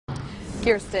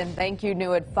Kirsten, thank you.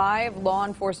 New at 5, law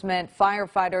enforcement,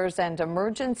 firefighters, and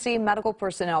emergency medical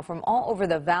personnel from all over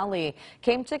the valley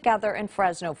came together in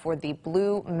Fresno for the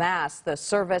Blue Mass. The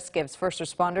service gives first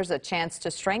responders a chance to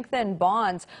strengthen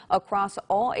bonds across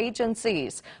all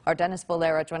agencies. Our Dennis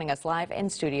Valera joining us live in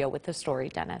studio with the story.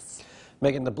 Dennis.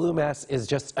 Megan, the Blue Mass is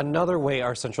just another way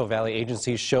our Central Valley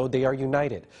agencies showed they are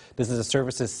united. This is the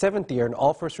service's 7th year, and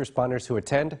all first responders who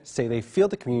attend say they feel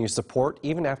the community's support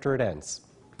even after it ends.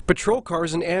 Patrol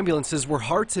cars and ambulances were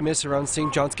hard to miss around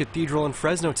St. John's Cathedral in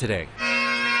Fresno today.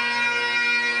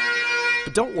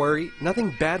 But don't worry,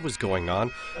 nothing bad was going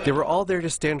on. They were all there to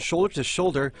stand shoulder to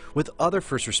shoulder with other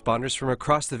first responders from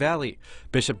across the valley.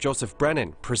 Bishop Joseph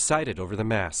Brennan presided over the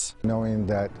Mass. Knowing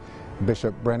that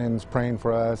Bishop Brennan's praying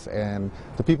for us, and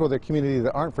the people of the community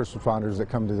that aren't first responders that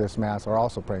come to this Mass are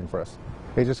also praying for us.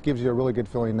 It just gives you a really good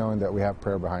feeling knowing that we have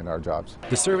prayer behind our jobs.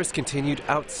 The service continued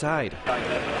outside,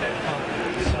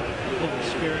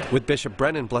 with Bishop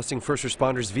Brennan blessing first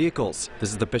responders' vehicles. This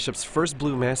is the bishop's first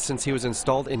Blue Mass since he was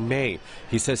installed in May.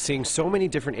 He says seeing so many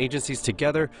different agencies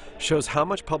together shows how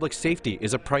much public safety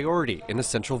is a priority in the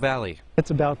Central Valley.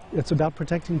 It's about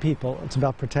protecting people. It's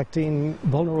about protecting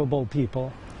vulnerable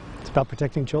people. It's about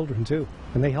protecting children too,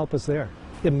 and they help us there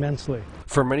immensely.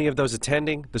 For many of those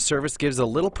attending, the service gives a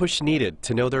little push needed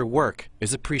to know their work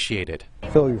is appreciated.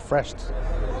 Feel refreshed.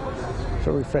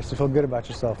 Feel refreshed to feel good about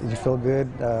yourself. You feel good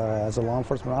as a law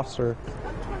enforcement officer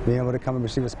being able to come and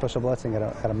receive a special blessing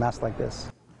at a Mass like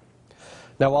this.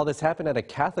 Now, while this happened at a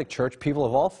Catholic church, people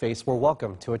of all faiths were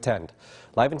welcome to attend.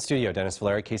 Live in studio, Dennis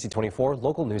Valera, KC24,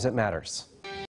 local news that matters.